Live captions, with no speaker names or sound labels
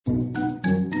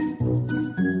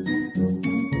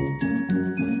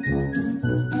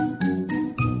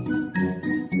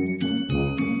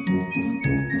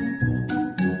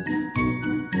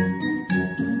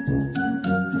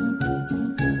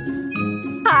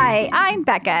Hi, I'm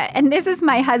Becca, and this is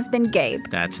my husband, Gabe.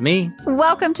 That's me.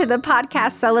 Welcome to the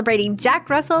podcast celebrating Jack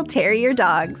Russell Terrier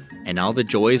dogs. And all the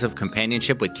joys of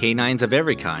companionship with canines of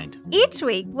every kind. Each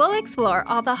week, we'll explore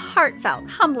all the heartfelt,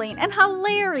 humbling, and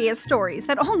hilarious stories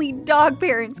that only dog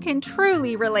parents can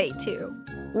truly relate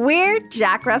to. We're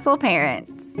Jack Russell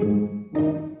parents.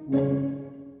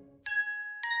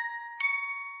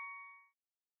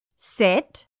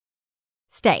 Sit.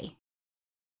 Stay.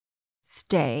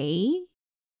 Stay.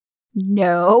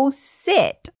 No,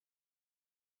 sit.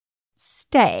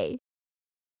 Stay.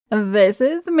 This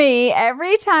is me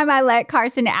every time I let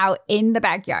Carson out in the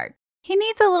backyard. He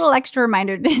needs a little extra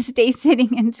reminder to stay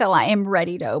sitting until I am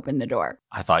ready to open the door.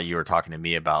 I thought you were talking to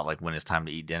me about like when it's time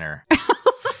to eat dinner.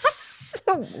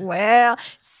 Well,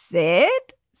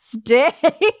 sit, stay.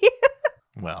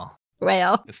 Well,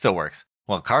 it still works.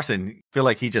 Well, Carson, I feel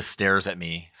like he just stares at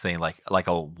me saying like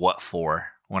a what for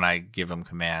when I give him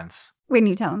commands. When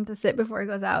you tell him to sit before he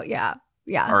goes out, yeah.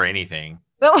 Or anything.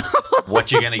 What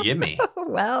you gonna give me?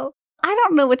 Well, I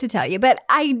don't know what to tell you, but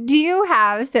I do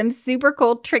have some super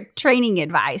cool trick training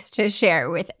advice to share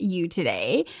with you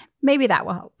today. Maybe that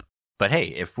will help. But hey,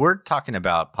 if we're talking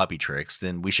about puppy tricks,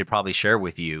 then we should probably share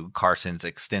with you Carson's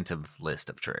extensive list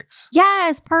of tricks.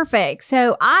 Yes, perfect.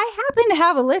 So I happen to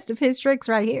have a list of his tricks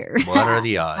right here. What are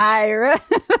the odds?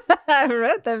 I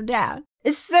wrote them down.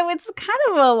 So it's kind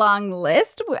of a long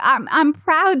list. I'm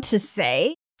proud to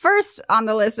say. First on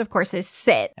the list, of course, is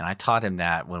sit. And I taught him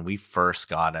that when we first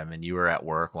got him, and you were at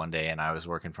work one day, and I was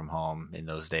working from home in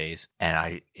those days,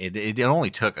 and it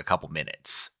only took a couple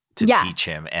minutes to teach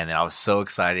him, and I was so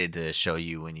excited to show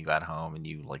you when you got home and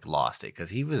you like lost it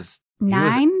because he was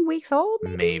 9 weeks old,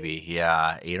 maybe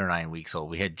 8 or 9 weeks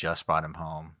old. We had just brought him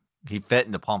home. He fit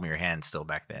in the palm of your hand still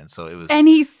back then, so it was. And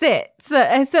he sits,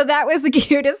 so that was the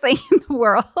cutest thing in the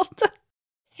world.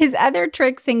 His other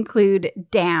tricks include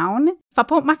down. If I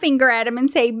point my finger at him and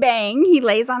say bang, he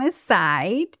lays on his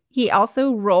side. He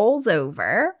also rolls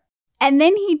over. And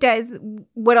then he does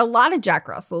what a lot of Jack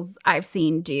Russells I've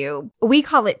seen do. We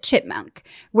call it chipmunk,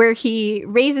 where he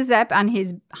raises up on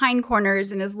his hind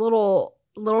corners and his little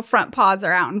front paws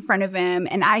are out in front of him.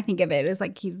 And I think of it as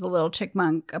like he's the little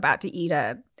chickmunk about to eat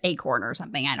a acorn or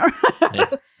something. I don't know.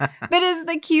 Yeah. But it's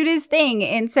the cutest thing.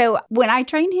 And so when I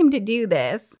trained him to do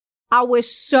this, I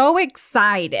was so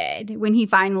excited when he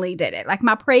finally did it. Like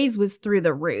my praise was through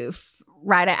the roof.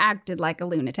 Right, I acted like a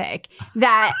lunatic.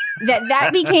 That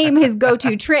became his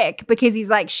go-to trick because he's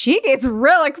like, she gets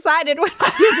real excited when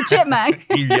I do the chipmunk.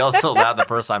 He yelled so loud the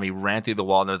first time he ran through the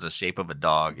wall and there was the shape of a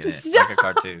dog in it, like a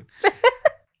cartoon.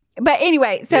 But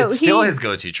anyway, so it's still his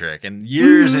go-to trick. And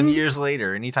years and years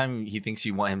later, anytime he thinks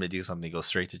you want him to do something, he goes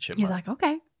straight to chipmunk. He's like,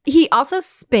 okay. He also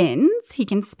spins. He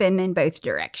can spin in both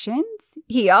directions.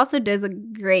 He also does a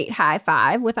great high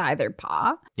five with either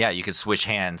paw. Yeah, you could switch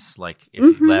hands. Like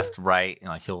if left, right,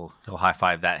 like he'll high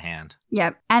five that hand.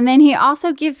 Yep. And then he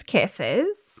also gives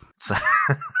kisses. So,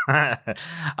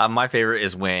 my favorite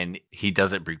is when he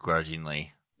does it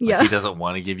begrudgingly. Yeah. He doesn't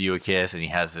want to give you a kiss, and he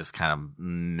has this kind of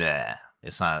meh.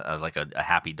 It's not like a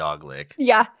happy dog lick.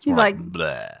 Yeah. He's like,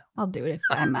 bleh. I'll do it if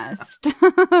I must.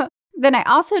 Then I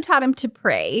also taught him to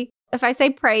pray. If I say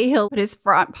pray, he'll put his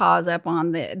front paws up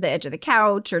on the edge of the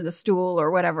couch or the stool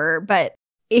or whatever. But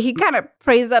he kind of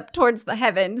prays up towards the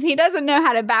heavens. He doesn't know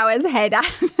how to bow his head. I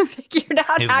haven't figured out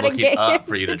how to get him. He's looking up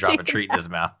for you to drop a treat in his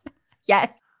mouth. Yes.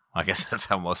 I guess that's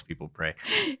how most people pray.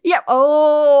 Yep.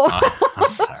 Oh.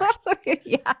 Sorry.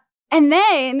 Yeah. And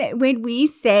then when we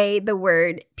say the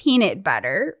word peanut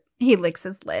butter, he licks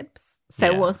his lips.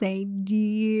 So we'll say, do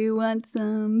you want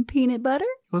some peanut butter?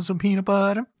 Want some peanut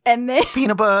butter? And then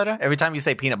peanut butter. Every time you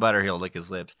say peanut butter, he'll lick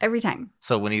his lips. Every time.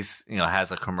 So when he's,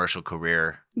 has a commercial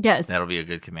career, yes, that'll be a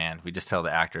good command. We just tell the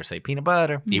actor, say peanut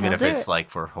butter, even if it's like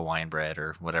for Hawaiian bread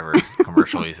or whatever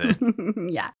commercial he's in.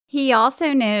 Yeah. He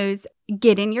also knows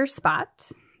get in your spot.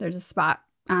 There's a spot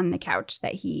on the couch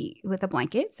with a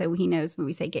blanket. So he knows when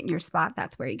we say get in your spot,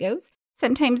 that's where he goes.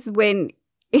 Sometimes when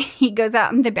he goes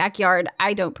out in the backyard,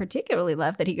 I don't particularly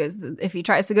love that if he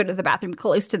tries to go to the bathroom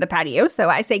close to the patio. So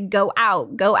I say, go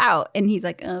out. And he's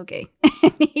like, oh, okay.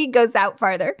 He goes out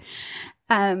farther.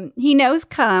 He knows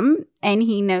come and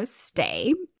he knows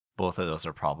stay. Both of those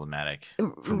are problematic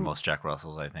for most Jack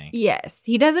Russells, I think. Yes.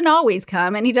 He doesn't always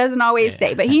come and he doesn't always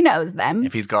stay, but he knows them.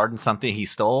 If he's guarding something he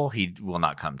stole, he will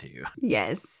not come to you.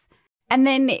 Yes. And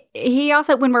then he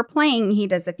also, when we're playing, he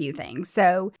does a few things.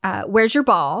 So where's your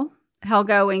ball? He'll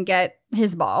go and get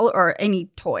his ball or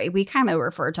any toy. We kind of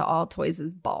refer to all toys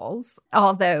as balls,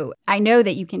 although I know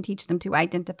that you can teach them to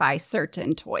identify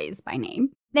certain toys by name.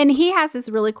 Then he has this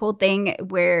really cool thing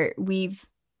where we've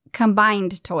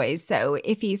combined toys. So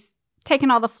if he's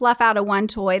taken all the fluff out of one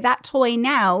toy, that toy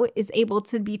now is able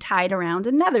to be tied around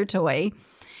another toy.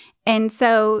 And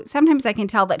so sometimes I can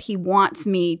tell that he wants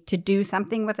me to do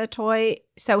something with a toy.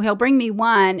 So he'll bring me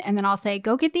one and then I'll say,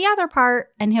 go get the other part.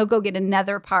 And he'll go get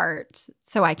another part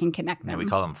so I can connect them. Yeah, we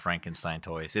call them Frankenstein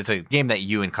toys. It's a game that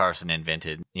you and Carson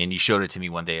invented. And you showed it to me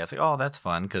one day. I was like, oh, that's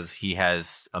fun because he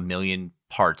has a million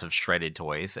parts of shredded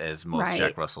toys, as most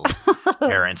Jack Russell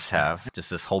parents have.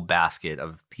 Just this whole basket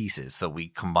of pieces. So we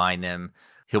combine them.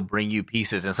 He'll bring you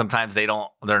pieces, and sometimes they're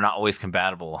not always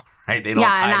compatible, right? They don't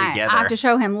tie together. I have to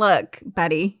show him, look,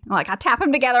 buddy. Like, I tap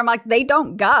them together. I'm like, they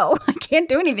don't go. I can't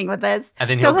do anything with this. And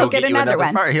then he'll go get you another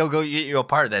one. Part. He'll go get you a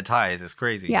part that ties. It's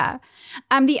crazy. Yeah.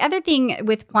 The other thing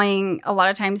with playing, a lot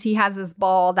of times he has this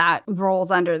ball that rolls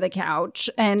under the couch,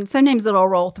 and sometimes it'll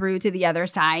roll through to the other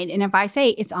side. And if I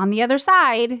say it's on the other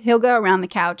side, he'll go around the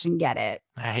couch and get it.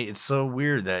 Hey, it's so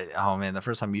weird that, oh man, the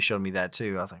first time you showed me that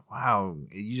too, I was like, wow,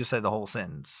 you just said the whole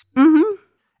sentence. Mm-hmm.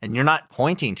 And you're not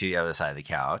pointing to the other side of the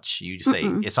couch. You just say,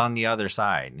 it's on the other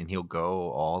side, and he'll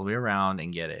go all the way around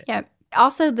and get it. Yep.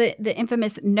 Also, the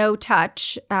infamous no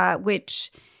touch,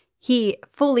 which he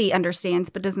fully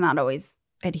understands but does not always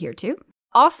adhere to.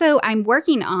 Also, I'm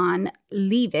working on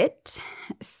Leave It,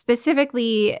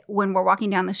 specifically when we're walking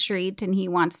down the street and he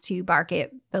wants to bark at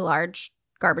the large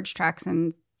garbage trucks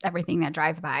and everything that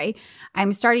drives by.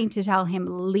 I'm starting to tell him,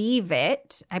 leave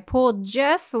it. I pull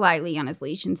just slightly on his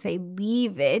leash and say,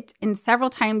 leave it. And several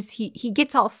times he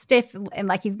gets all stiff and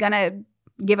like he's going to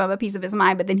give him a piece of his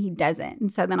mind, but then he doesn't.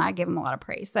 And so then I give him a lot of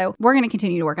praise. So we're going to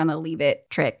continue to work on the leave it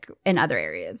trick in other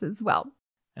areas as well.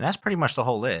 And that's pretty much the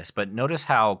whole list. But notice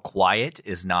how quiet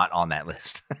is not on that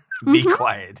list. Be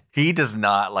quiet. He does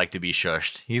not like to be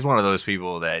shushed. He's one of those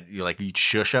people that you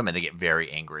shush him and they get very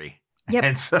angry. Yep.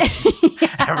 And so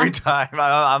every time,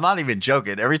 I'm not even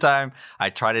joking. Every time I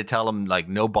try to tell him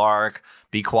no bark,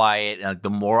 be quiet. The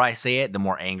more I say it, the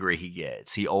more angry he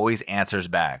gets. He always answers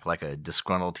back like a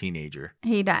disgruntled teenager.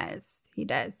 He does. He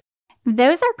does.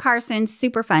 Those are Carson's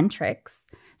super fun tricks.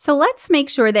 So let's make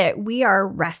sure that we are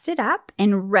rested up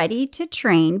and ready to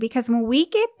train, because when we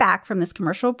get back from this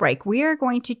commercial break, we are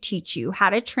going to teach you how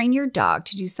to train your dog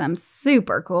to do some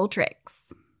super cool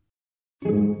tricks.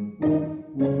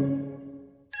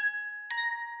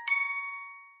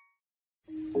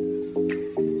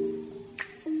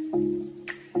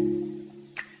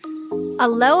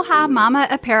 Aloha Mama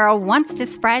Apparel wants to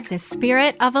spread the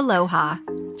spirit of aloha.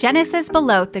 Genesis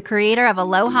Belote, the creator of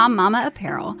Aloha Mama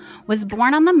Apparel, was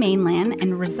born on the mainland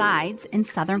and resides in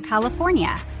Southern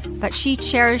California. But she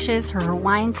cherishes her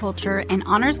Hawaiian culture and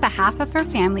honors the half of her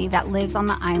family that lives on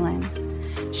the islands.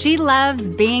 She loves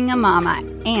being a mama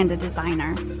and a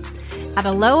designer. At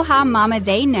Aloha Mama,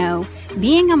 they know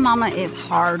being a mama is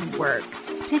hard work,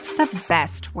 but it's the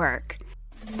best work.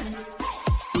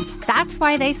 That's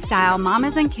why they style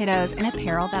mamas and kiddos in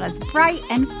apparel that is bright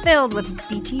and filled with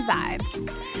beachy vibes.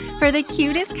 For the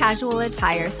cutest casual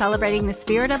attire celebrating the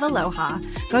spirit of aloha,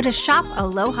 go to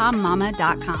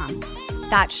shopalohamama.com.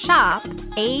 That's shop,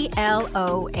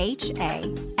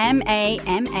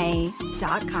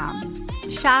 ALOHAMAMA.com.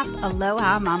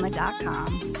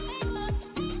 Shopalohamama.com.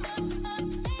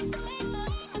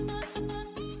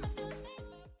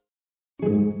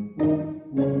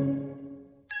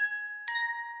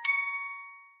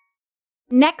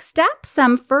 Next up,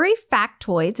 some furry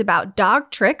factoids about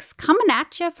dog tricks coming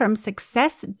at you from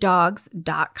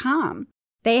successdogs.com.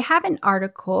 They have an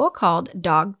article called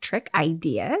Dog Trick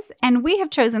Ideas, and we have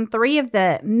chosen 3 of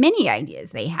the many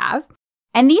ideas they have.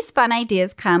 And these fun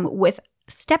ideas come with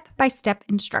step-by-step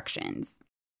instructions.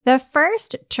 The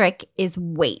first trick is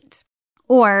wait,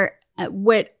 or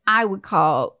what I would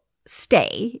call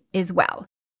stay as well.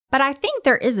 But I think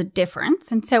there is a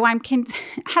difference. And so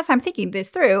as I'm thinking this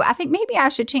through, I think maybe I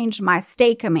should change my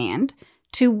stay command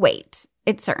to wait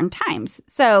at certain times.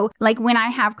 So like when I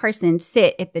have Carson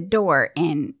sit at the door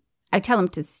and I tell him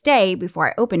to stay before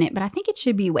I open it, but I think it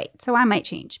should be wait. So I might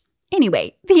change.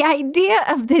 Anyway, the idea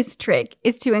of this trick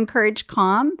is to encourage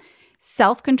calm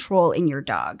self-control in your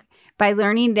dog by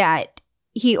learning that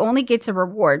he only gets a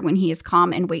reward when he is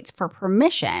calm and waits for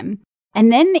permission. And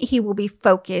then he will be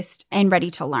focused and ready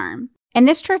to learn. And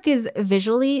this trick is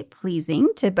visually pleasing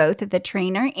to both the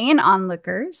trainer and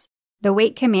onlookers. The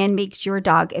wait command makes your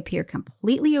dog appear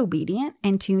completely obedient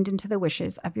and tuned into the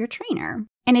wishes of your trainer.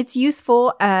 And it's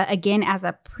useful, again, as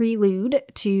a prelude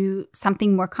to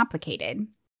something more complicated.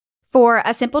 For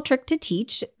a simple trick to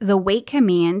teach, the wait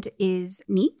command is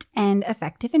neat and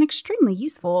effective and extremely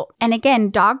useful. And again,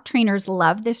 dog trainers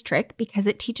love this trick because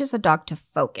it teaches a dog to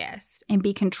focus and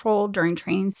be controlled during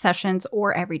training sessions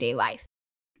or everyday life.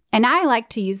 And I like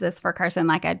to use this for Carson,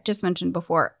 like I just mentioned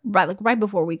before, right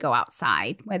before we go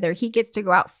outside, whether he gets to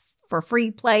go out for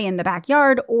free play in the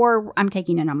backyard or I'm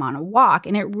taking him on a walk.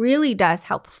 And it really does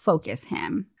help focus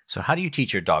him. So how do you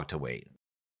teach your dog to wait?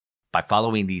 By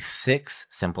following these 6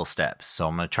 simple steps. So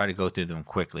I'm going to try to go through them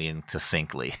quickly and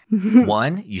succinctly.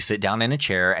 1, you sit down in a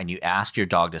chair and you ask your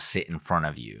dog to sit in front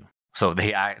of you. So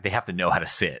they have to know how to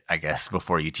sit, I guess,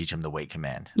 before you teach them the wait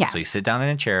command. Yeah. So you sit down in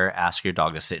a chair, ask your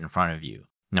dog to sit in front of you.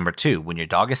 Number 2, when your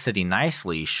dog is sitting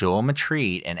nicely, show him a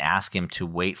treat and ask him to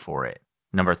wait for it.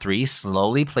 Number 3,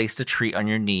 slowly place the treat on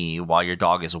your knee while your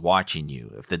dog is watching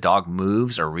you. If the dog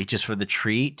moves or reaches for the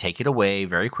treat, take it away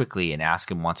very quickly and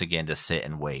ask him once again to sit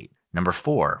and wait. Number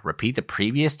 4, repeat the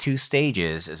previous 2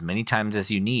 stages as many times as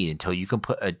you need until you can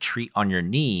put a treat on your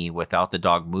knee without the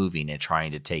dog moving and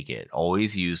trying to take it.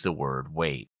 Always use the word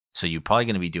wait. So you're probably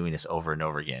going to be doing this over and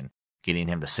over again, getting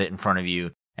him to sit in front of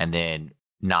you and then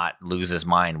not lose his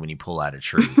mind when you pull out a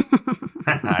treat.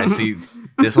 I see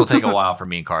this will take a while for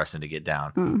me and Carson to get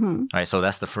down. All right, so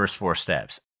that's the first 4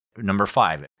 steps. Number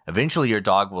 5, eventually your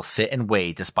dog will sit and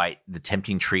wait despite the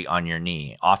tempting treat on your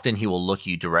knee. Often he will look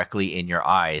you directly in your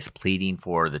eyes, pleading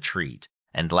for the treat.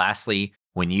 And lastly,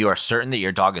 when you are certain that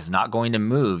your dog is not going to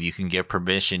move, you can give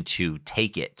permission to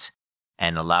take it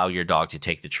and allow your dog to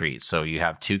take the treat. So you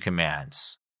have 2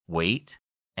 commands, wait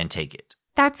and take it.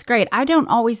 That's great. I don't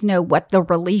always know what the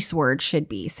release word should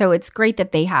be. So it's great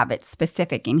that they have it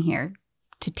specific in here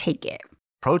to take it.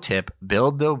 Pro tip,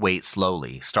 build the wait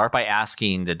slowly. Start by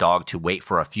asking the dog to wait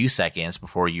for a few seconds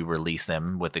before you release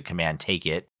them with the command take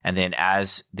it. And then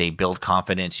as they build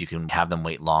confidence, you can have them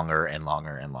wait longer and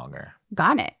longer and longer.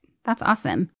 Got it. That's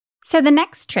awesome. So the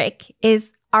next trick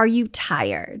is, are you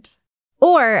tired?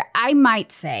 Or I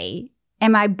might say,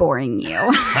 am I boring you?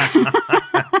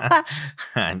 I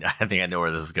think I know where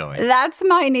this is going. That's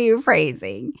my new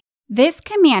phrasing. This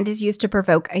command is used to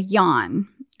provoke a yawn.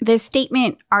 The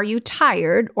statement, are you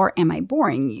tired or am I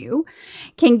boring you,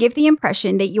 can give the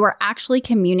impression that you are actually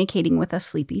communicating with a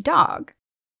sleepy dog.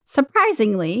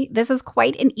 Surprisingly, this is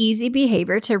quite an easy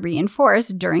behavior to reinforce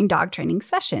during dog training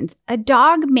sessions. A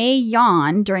dog may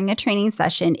yawn during a training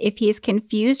session if he is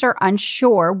confused or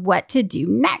unsure what to do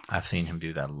next. I've seen him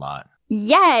do that a lot.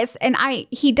 Yes, and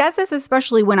he does this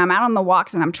especially when I'm out on the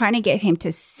walks and I'm trying to get him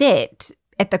to sit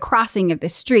at the crossing of the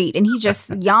street, and he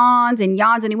just yawns and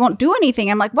he won't do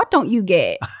anything. I'm like, what don't you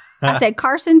get? I said,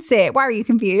 Carson, sit. Why are you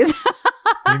confused?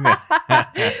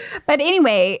 But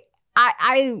anyway,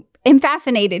 I am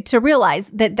fascinated to realize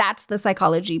that that's the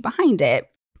psychology behind it.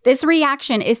 This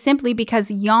reaction is simply because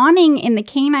yawning in the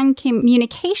canine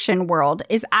communication world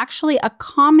is actually a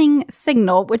calming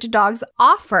signal which dogs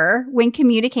offer when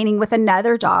communicating with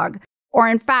another dog, or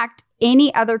in fact,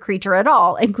 any other creature at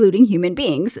all, including human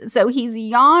beings. So he's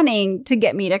yawning to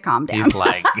get me to calm down.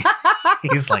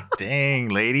 He's like, dang,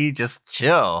 lady, just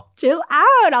chill. Chill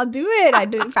out. I'll do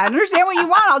it. If I understand what you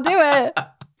want, I'll do it.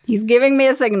 He's giving me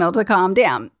a signal to calm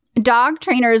down. Dog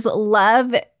trainers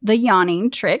love the yawning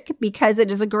trick because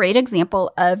it is a great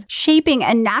example of shaping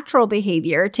a natural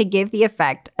behavior to give the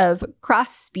effect of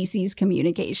cross-species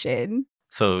communication.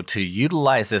 So to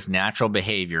utilize this natural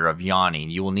behavior of yawning,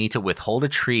 you will need to withhold a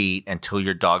treat until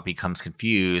your dog becomes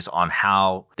confused on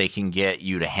how they can get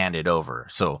you to hand it over.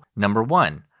 So number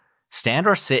 1, stand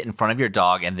or sit in front of your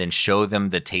dog and then show them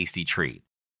the tasty treat.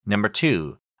 Number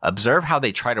 2, observe how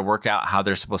they try to work out how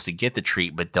they're supposed to get the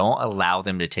treat, but don't allow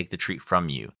them to take the treat from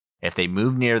you. If they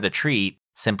move near the treat,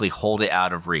 simply hold it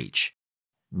out of reach.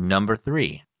 Number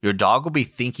 3, your dog will be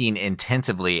thinking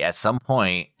intensively at some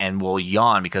point and will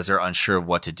yawn because they're unsure of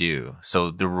what to do. So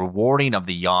the rewarding of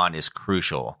the yawn is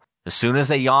crucial. As soon as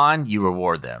they yawn, you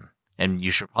reward them. And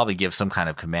you should probably give some kind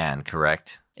of command,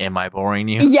 correct? Am I boring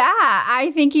you? Yeah,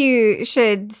 I think you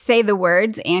should say the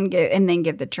words and then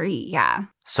give the treat. Yeah.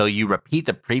 So you repeat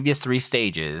the previous 3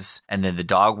 stages, and then the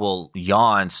dog will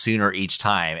yawn sooner each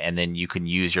time, and then you can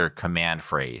use your command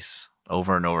phrase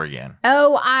over and over again.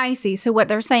 Oh, I see. So what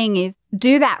they're saying is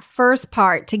do that first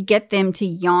part to get them to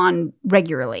yawn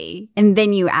regularly, and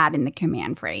then you add in the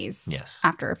command phrase. Yes.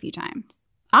 After a few times.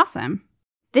 Awesome.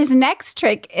 This next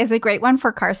trick is a great one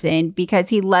for Carson because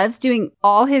he loves doing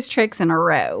all his tricks in a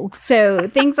row. So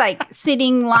things like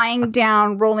sitting, lying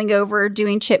down, rolling over,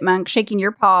 doing chipmunk, shaking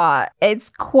your paw. It's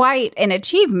quite an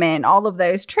achievement, all of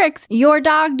those tricks. Your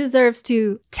dog deserves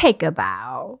to take a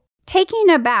bow. Taking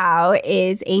a bow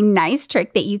is a nice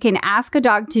trick that you can ask a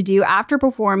dog to do after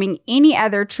performing any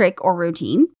other trick or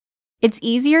routine. It's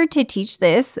easier to teach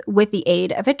this with the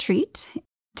aid of a treat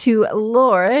to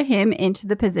lure him into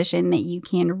the position that you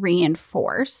can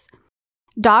reinforce.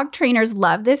 Dog trainers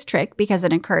love this trick because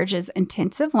it encourages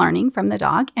intensive learning from the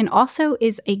dog and also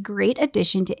is a great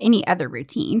addition to any other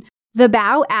routine. The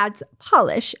bow adds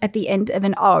polish at the end of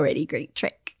an already great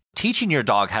trick. Teaching your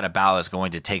dog how to bow is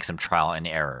going to take some trial and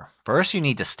error. First, you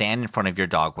need to stand in front of your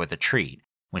dog with a treat.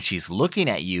 When she's looking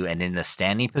at you and in the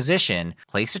standing position,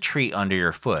 place a treat under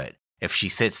your foot. If she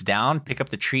sits down, pick up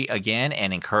the treat again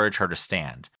and encourage her to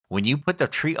stand. When you put the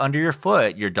treat under your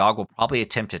foot, your dog will probably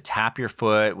attempt to tap your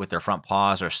foot with their front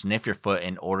paws or sniff your foot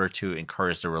in order to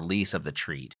encourage the release of the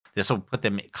treat. This will put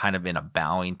them kind of in a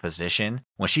bowing position.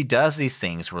 When she does these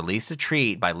things, release the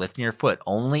treat by lifting your foot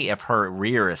only if her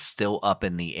rear is still up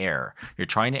in the air. You're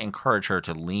trying to encourage her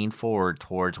to lean forward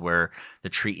towards where the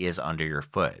treat is under your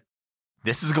foot.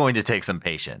 This is going to take some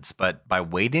patience, but by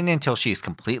waiting until she's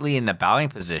completely in the bowing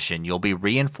position, you'll be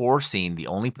reinforcing the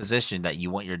only position that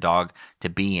you want your dog to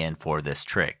be in for this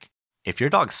trick. If your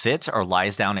dog sits or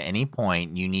lies down at any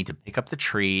point, you need to pick up the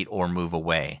treat or move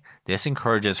away. This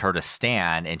encourages her to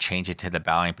stand and change it to the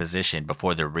bowing position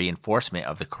before the reinforcement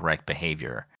of the correct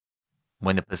behavior.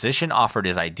 When the position offered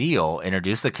is ideal,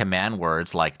 introduce the command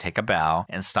words like take a bow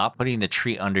and stop putting the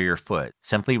treat under your foot.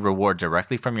 Simply reward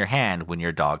directly from your hand when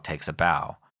your dog takes a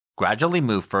bow. Gradually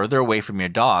move further away from your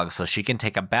dog so she can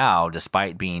take a bow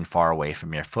despite being far away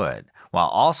from your foot, while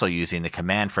also using the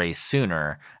command phrase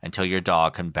sooner until your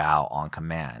dog can bow on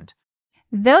command.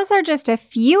 Those are just a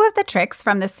few of the tricks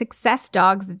from the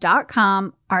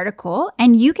SuccessDogs.com article,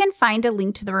 and you can find a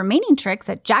link to the remaining tricks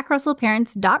at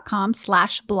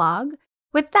jackrussellparents.com/blog.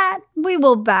 With that, we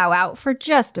will bow out for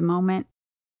just a moment.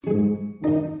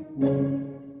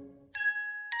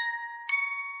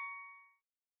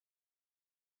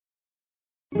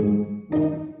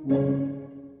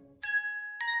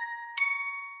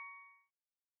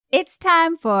 It's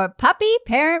time for Puppy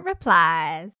Parent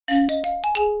Replies.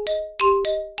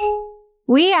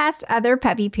 We asked other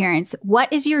puppy parents,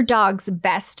 what is your dog's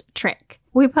best trick?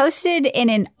 We posted in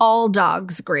an all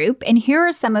dogs group, and here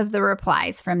are some of the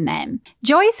replies from them.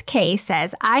 Joyce K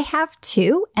says, I have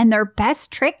two, and their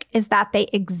best trick is that they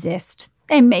exist.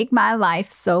 They make my life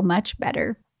so much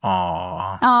better.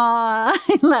 Aww. Aww,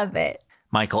 I love it.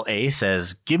 Michael A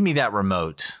says, give me that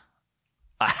remote.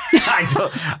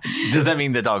 Does that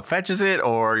mean the dog fetches it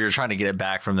or you're trying to get it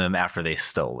back from them after they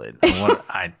stole it?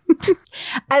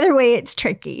 Either way, it's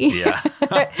tricky. Yeah.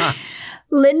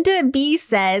 Linda B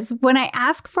says, when I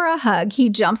ask for a hug, he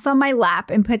jumps on my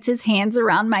lap and puts his hands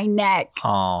around my neck.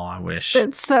 Oh, I wish.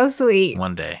 That's so sweet.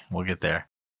 One day we'll get there.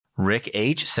 Rick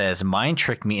H says, mine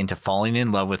tricked me into falling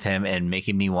in love with him and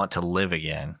making me want to live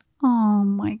again. Oh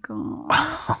my God.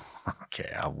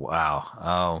 Okay. Wow.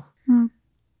 Oh. Mm.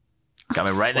 Got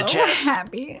me right in the chest.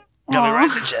 Happy. Got me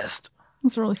right in the chest.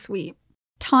 That's really sweet.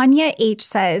 Tanya H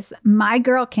says, my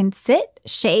girl can sit,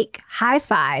 shake, high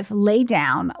five, lay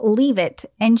down, leave it,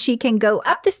 and she can go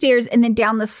up the stairs and then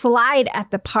down the slide at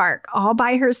the park all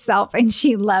by herself, and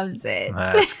she loves it.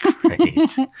 That's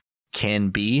great. Ken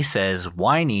B says,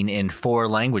 whining in 4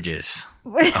 languages.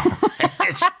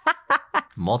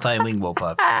 Multilingual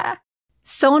pup.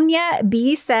 Sonia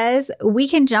B says, we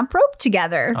can jump rope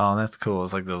together. Oh, that's cool.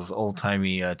 It's like those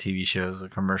old-timey TV shows or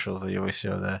commercials that you always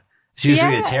show that. It's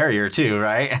usually a terrier too,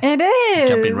 right? It is.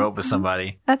 Jumping rope with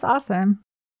somebody. That's awesome.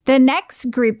 The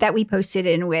next group that we posted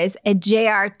in was a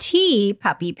JRT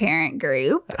puppy parent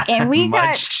group. And we Much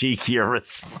got cheekier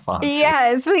responses.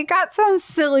 Yes, we got some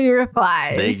silly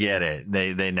replies. They get it.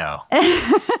 They know.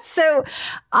 So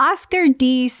Oscar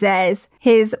D says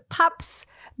his pup's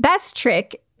best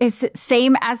trick is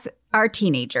same as our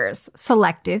teenagers,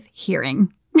 selective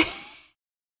hearing.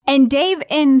 And Dave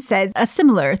N says a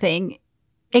similar thing,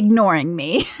 ignoring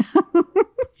me.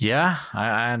 Yeah,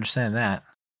 I understand that.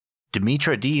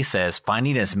 Demetra D says,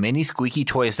 finding as many squeaky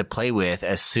toys to play with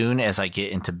as soon as I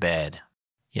get into bed.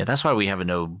 Yeah, that's why we have a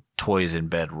no toys in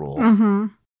bed rule. Mm-hmm.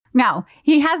 Now,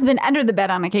 he has been under the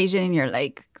bed on occasion, and you're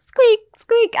like, squeak,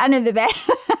 squeak, under the bed.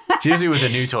 It's usually with a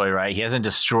new toy, right? He hasn't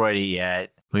destroyed it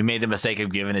yet. We made the mistake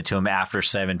of giving it to him after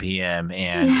 7 p.m.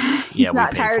 and he's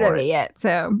not tired of it yet.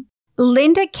 So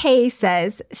Linda K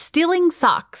says, stealing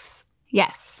socks.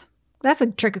 Yes, that's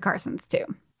a trick of Carson's too.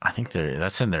 I think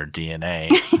that's in their DNA.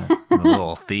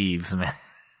 Little thieves, man.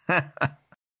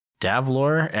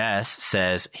 Davlor S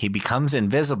says, he becomes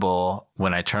invisible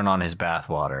when I turn on his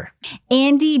bathwater.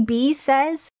 Andy B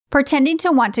says, pretending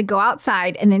to want to go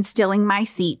outside and then stealing my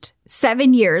seat.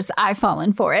 7 years, I've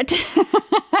fallen for it.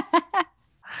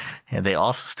 Yeah, they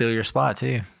also steal your spot,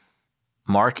 too.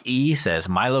 Mark E says,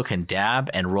 Milo can dab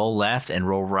and roll left and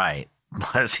roll right.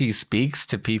 Plus, he speaks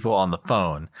to people on the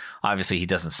phone. Obviously, he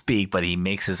doesn't speak, but he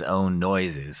makes his own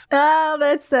noises. Oh,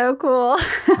 that's so cool.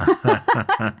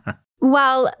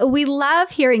 Well, we love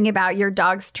hearing about your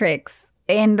dog's tricks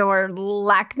and or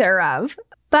lack thereof,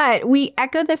 but we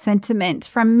echo the sentiment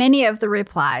from many of the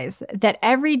replies that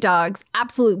every dog's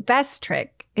absolute best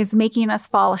trick is making us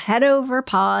fall head over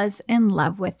paws in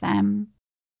love with them.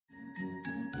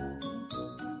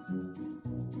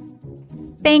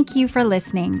 Thank you for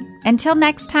listening. Until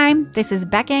next time, this is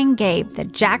Becca and Gabe, the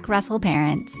Jack Russell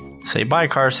parents. Say bye,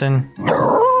 Carson.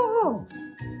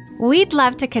 We'd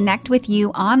love to connect with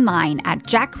you online at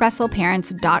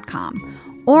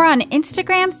jackrussellparents.com or on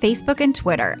Instagram, Facebook, and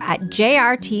Twitter at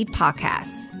JRT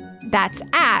Podcasts. That's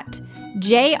at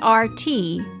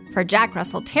JRT for Jack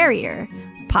Russell Terrier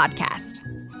Podcast.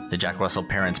 The Jack Russell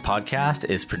Parents Podcast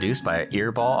is produced by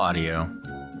Earball Audio.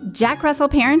 Jack Russell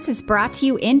Parents is brought to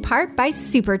you in part by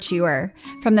Super Chewer.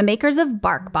 From the makers of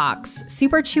BarkBox,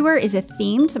 Super Chewer is a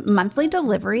themed monthly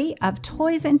delivery of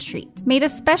toys and treats made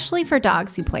especially for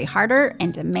dogs who play harder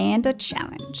and demand a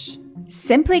challenge.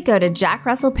 Simply go to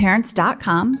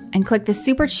jackrussellparents.com and click the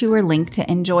Super Chewer link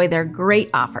to enjoy their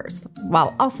great offers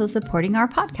while also supporting our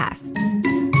podcast.